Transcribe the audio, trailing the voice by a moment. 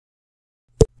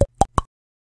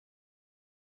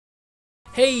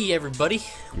Hey everybody!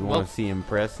 You want to see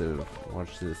impressive?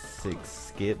 Watch this sick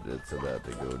skit that's about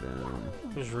to go down.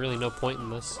 There's really no point in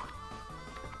this.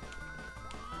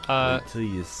 Wait till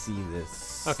you see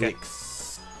this okay. sick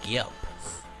skip.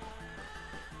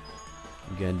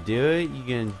 You gonna do it? You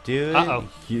gonna do it? Uh-oh.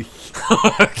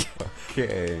 okay.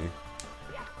 Okay.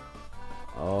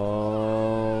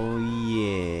 Oh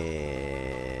yeah.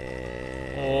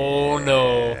 Oh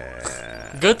no.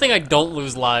 Good thing I don't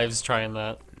lose lives trying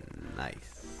that. Nice.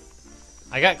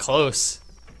 I got close.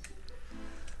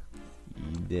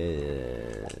 You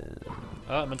did.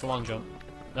 Oh, I meant the long jump.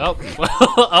 Oh.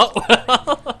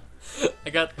 Oh. I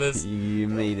got this. You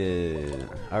made it.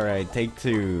 Alright, take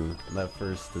two. That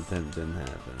first attempt didn't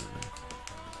happen.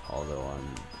 Although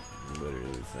I'm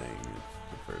literally saying it's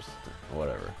the first.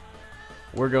 Whatever.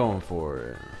 We're going for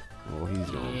it. Well, he's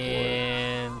going for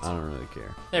it. I don't really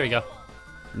care. There we go.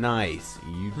 Nice.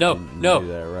 You no. do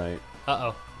that right.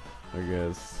 Uh-oh. I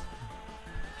guess.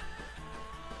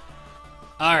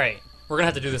 Alright. We're gonna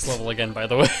have to do this level again, by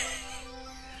the way.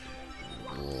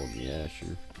 Well, yeah,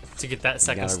 sure. To get that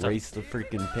second gotta stuff. race the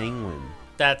freaking penguin.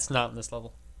 That's not in this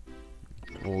level.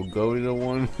 We'll go to the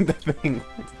one with the penguin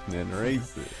and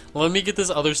race it. Let me get this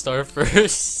other star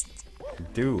first.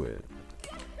 Do it.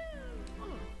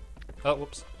 Oh,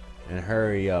 whoops. And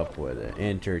hurry up with it.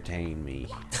 Entertain me.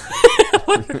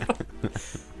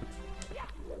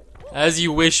 As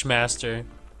you wish, Master.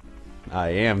 I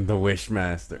am the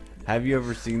Wishmaster. Have you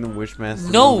ever seen the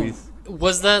Wishmaster movies?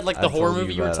 Was that like the horror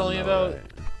movie you were about telling me them,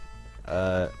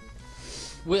 about?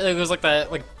 Right? It was like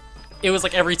that, like, it was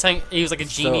like every time he was like a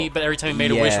genie, but every time he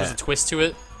made a wish, was a twist to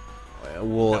it.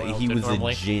 Well, I don't know, he was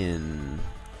normally. a djinn,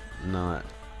 not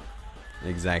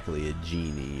exactly a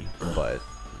genie, but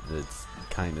it's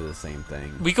kind of the same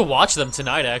thing. We could watch them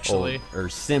tonight, actually. Or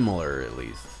similar, at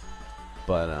least.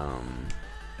 But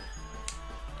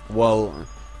well,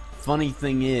 funny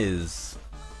thing is,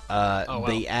 wow.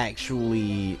 they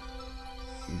actually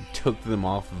took them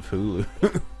off of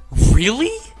Hulu. Really?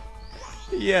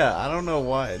 Yeah, I don't know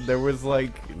why. There was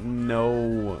like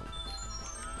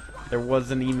there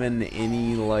wasn't even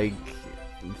any like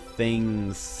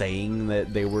thing saying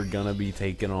that they were gonna be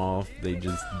taken off. They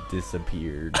just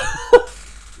disappeared.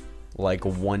 Like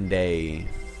one day,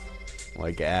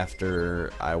 like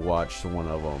after I watched one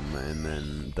of them, and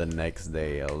then the next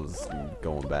day I was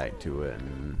going back to it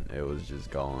and it was just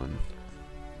gone.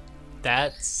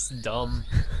 That's dumb.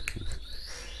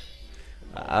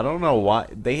 I don't know why.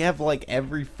 They have like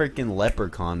every freaking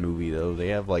Leprechaun movie though. They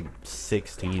have like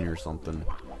 16 or something.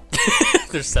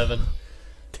 There's 7.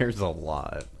 There's a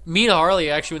lot. Me and Harley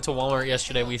actually went to Walmart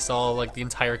yesterday. We saw like the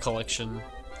entire collection.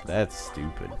 That's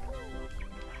stupid.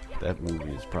 That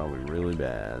movie is probably really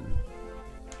bad.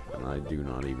 And I do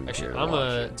not even Actually, care to I'm watch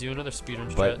gonna it. do another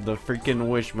speedrun. But the freaking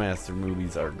Wishmaster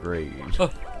movies are great.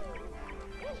 Oh.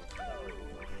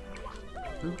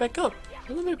 Move back up.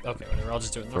 Okay, whatever. I'll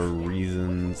just do it. For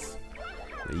reasons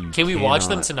that you Can we watch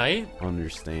them cannot tonight?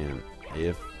 Understand.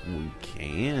 If we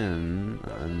can,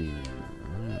 I mean,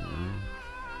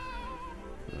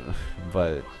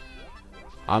 but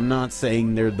I'm not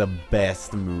saying they're the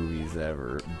best movies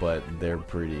ever, but they're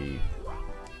pretty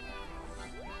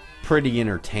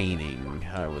entertaining,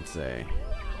 I would say.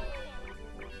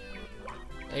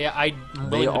 Yeah,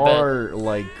 They are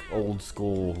like old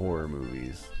school horror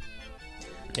movies.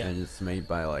 Yeah. And it's made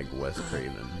by like Wes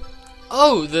Craven.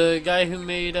 Oh, the guy who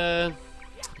made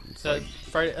Like,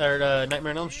 Friday or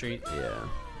Nightmare on Elm Street. yeah.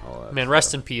 All that Man, stuff.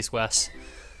 rest in peace, Wes.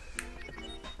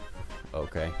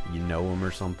 Okay, you know him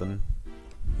or something?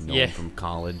 You know Yeah. him from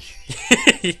college?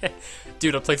 Yeah.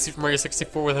 Dude, I played Super Mario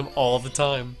 64 with him all the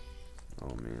time.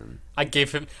 Oh man.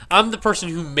 I'm the person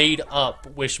who made up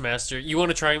Wishmaster. You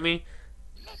want to try me?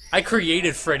 I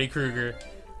created Freddy Krueger.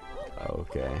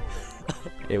 Okay.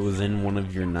 It was in one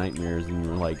of your nightmares and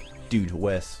you were like, dude,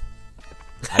 Wes,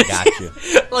 I got you.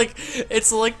 Like,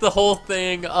 it's like the whole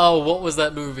thing. Oh, what was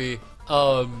that movie?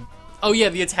 Oh yeah,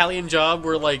 the Italian Job,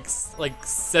 where like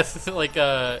Seth,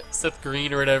 Seth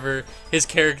Green or whatever, his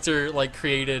character like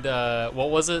created what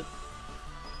was it?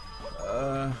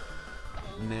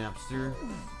 Napster.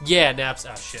 Yeah,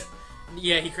 Napster. Oh shit.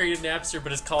 Yeah, he created Napster,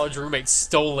 but his college roommate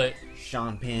stole it.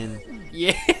 Sean Penn.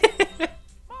 Yeah.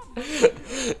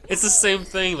 It's the same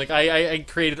thing. Like I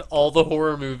created all the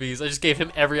horror movies. I just gave him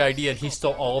every idea, and he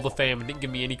stole all the fame and didn't give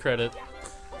me any credit.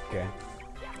 Okay.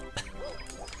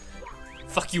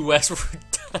 Fuck you, Wes.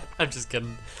 I'm just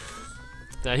kidding.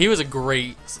 Nah, he was a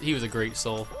great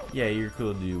soul. Yeah, you're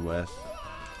cool dude, Wes.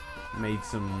 Made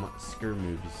some screw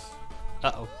movies.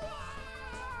 Uh-oh.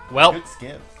 Well. Good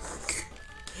skip.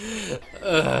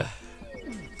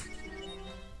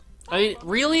 I mean,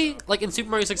 really, like in Super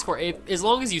Mario 64, as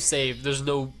long as you save, there's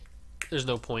no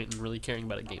point in really caring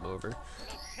about a game over.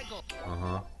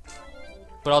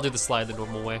 But I'll do the slide the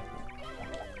normal way.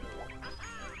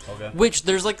 Okay. Which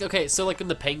there's like, okay, so like in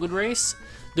the penguin race,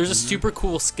 there's a super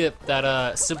cool skip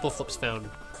that Simple Flips found.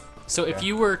 So if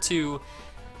you were to,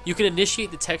 you can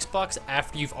initiate the text box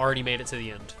after you've already made it to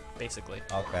the end, basically.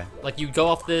 Okay. Like you go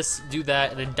off this, do that,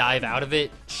 and then dive out of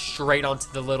it straight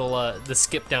onto the little the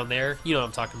skip down there. You know what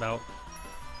I'm talking about?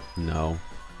 No.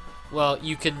 Well,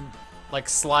 you can like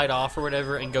slide off or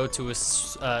whatever and go to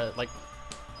like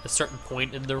a certain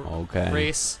point in the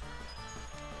race.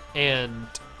 And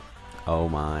oh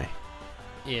my.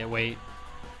 yeah, wait.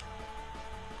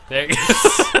 There you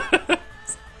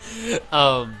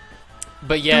go.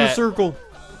 But yeah, do a circle.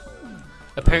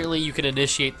 Apparently you can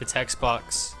initiate the text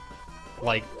box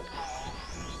like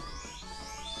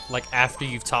after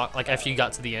you've talked, like after you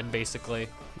got to the end, basically.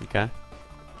 Okay.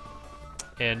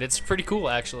 And it's pretty cool,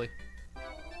 actually.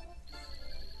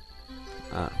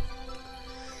 Ah.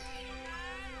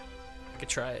 I could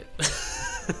try it.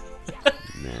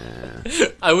 Nah.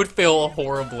 I would fail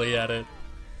horribly at it.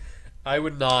 I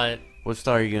would not. What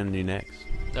star are you gonna do next?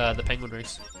 The penguin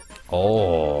race.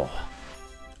 Oh.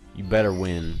 You better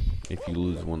win. If you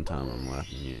lose one time, I'm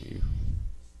laughing at you.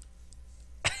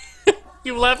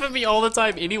 You laugh at me all the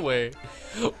time anyway.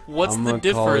 What's the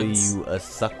difference? I'm gonna call you a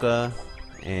sucker,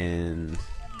 and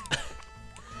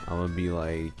I'm gonna be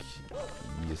like,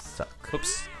 you suck.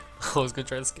 Oops. I was gonna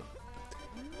try to skip.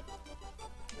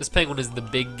 This penguin is the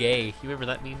big gay. You remember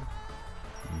that meme?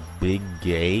 Big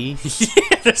gay?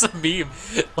 Yeah, there's a meme.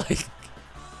 Like,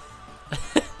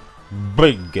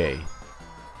 big gay.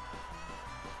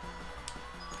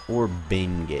 Or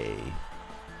Ben gay.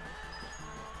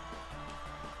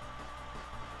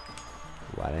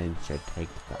 Why didn't you take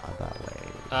the other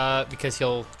way? because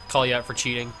he'll call you out for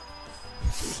cheating.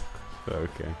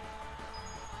 Okay.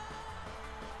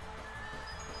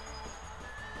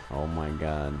 Oh my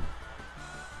god.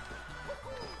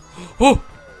 Oh!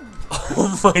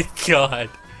 Oh my god.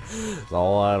 It's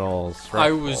all that all stressful.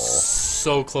 I was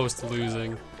so close to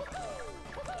losing.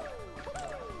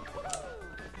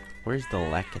 Where's the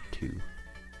Lakitu?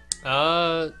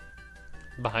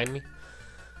 Behind me.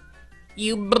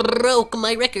 You broke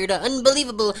my record.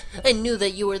 Unbelievable. I knew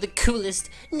that you were the coolest.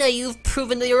 Now you've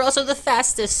proven that you're also the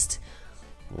fastest.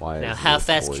 Why Now is how this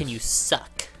fast voice- can you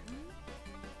suck?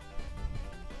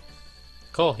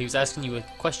 Cole, he was asking you a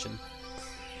question.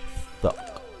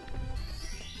 Suck.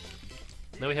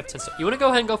 Now we have 10 stars. You want to go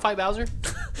ahead and go fight Bowser?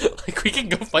 Like, we can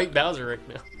go fight Bowser right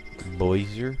now.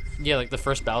 Boiser? Yeah, like the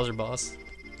first Bowser boss.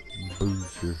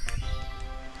 Boozer.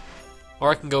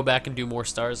 Or I can go back and do more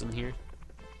stars in here.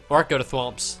 Or I can go to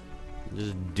Thwomps.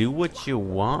 Just do what you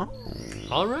want.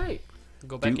 Alright.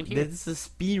 Go back in here. This is a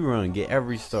speed run. Get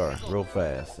every star real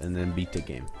fast and then beat the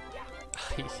game.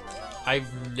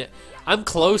 I'm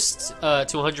close to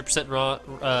 100%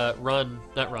 run.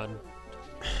 Not run.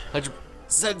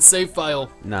 100% save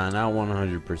file. Nah, not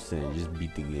 100%. Just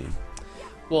beat the game.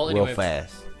 Well, anyway. Real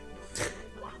fast.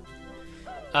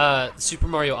 Super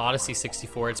Mario Odyssey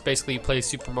 64. It's basically you play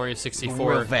Super Mario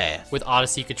 64 Real fast. with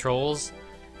Odyssey controls.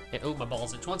 And, oh, my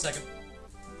balls itch. 1 second.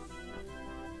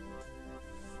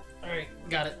 Alright,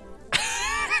 got it.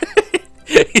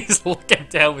 He's looking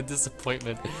down with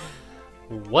disappointment.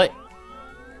 What?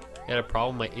 You got a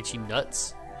problem with my itchy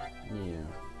nuts? Yeah.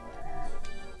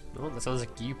 No, that sounds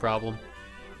like you problem.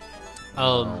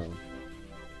 No.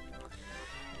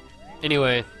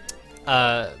 Anyway,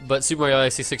 but Super Mario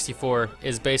Odyssey 64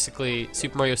 is basically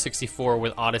Super Mario 64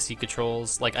 with Odyssey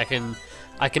controls. Like I can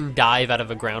dive out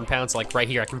of a ground pound, so like right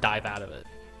here I can dive out of it.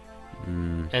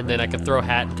 And then I can throw a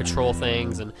hat and control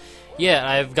things, and yeah,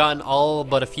 I've gotten all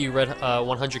but a few red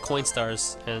 100 coin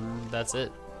stars, and that's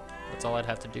it. That's all I'd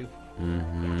have to do.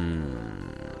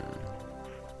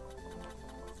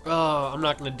 Oh, I'm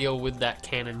not gonna deal with that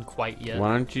cannon quite yet.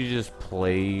 Why don't you just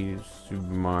play Super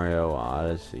Mario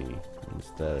Odyssey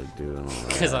instead of doing all that?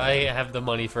 Because I have the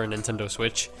money for a Nintendo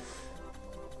Switch.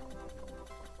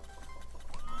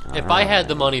 If I had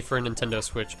the money for a Nintendo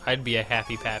Switch, I'd be a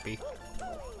happy pappy.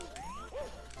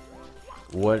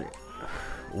 What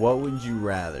would you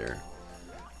rather?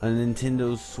 A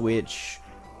Nintendo Switch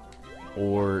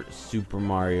or Super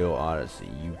Mario Odyssey?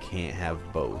 You can't have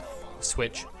both.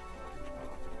 Switch.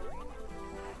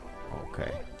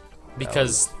 Okay.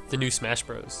 Because the new Smash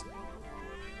Bros.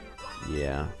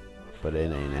 Yeah, but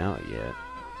it ain't out yet.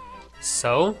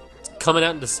 So? It's coming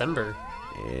out in December.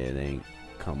 It ain't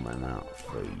coming out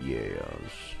for years.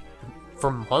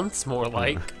 For months, more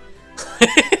like.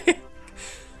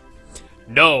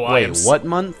 No, I am. Wait, what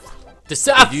month?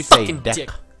 December. Did you say Fucking dec- dick.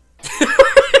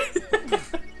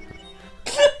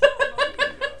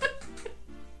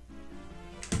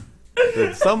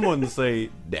 Did someone say,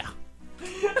 yeah?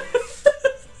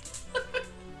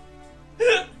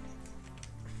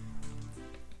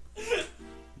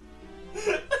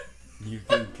 You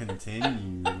can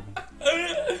continue.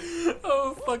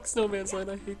 Oh fuck, Snowman's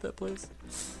Land! I hate that place.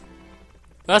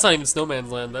 That's not even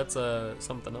Snowman's Land. That's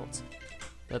something else.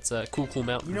 That's Cool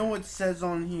Mountain. You know what it says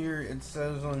on here? It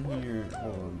says on here,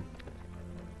 hold on.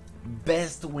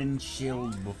 Best when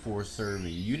chilled before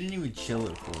serving. You didn't even chill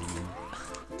it for me.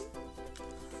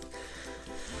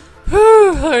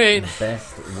 Alright.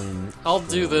 Best when I'll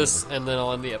do chilled. this and then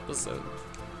I'll end the episode.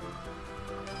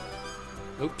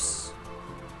 Oops.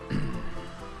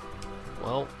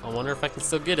 Well, I wonder if I can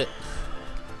still get it.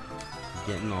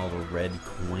 Getting all the red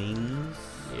coins.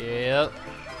 Yep.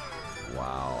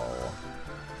 Wow.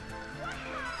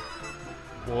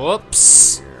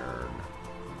 Whoops. Weird.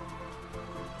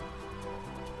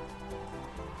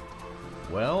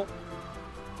 Well,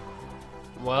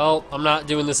 Well, I'm not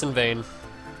doing this in vain.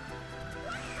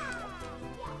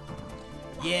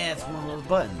 yeah, it's one of those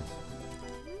buttons.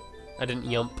 I didn't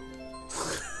yump.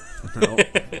 Nope.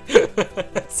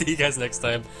 See you guys next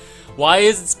time. Why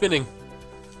is it spinning?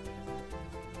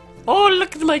 Oh,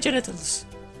 look at my genitals.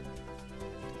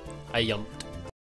 I yumped.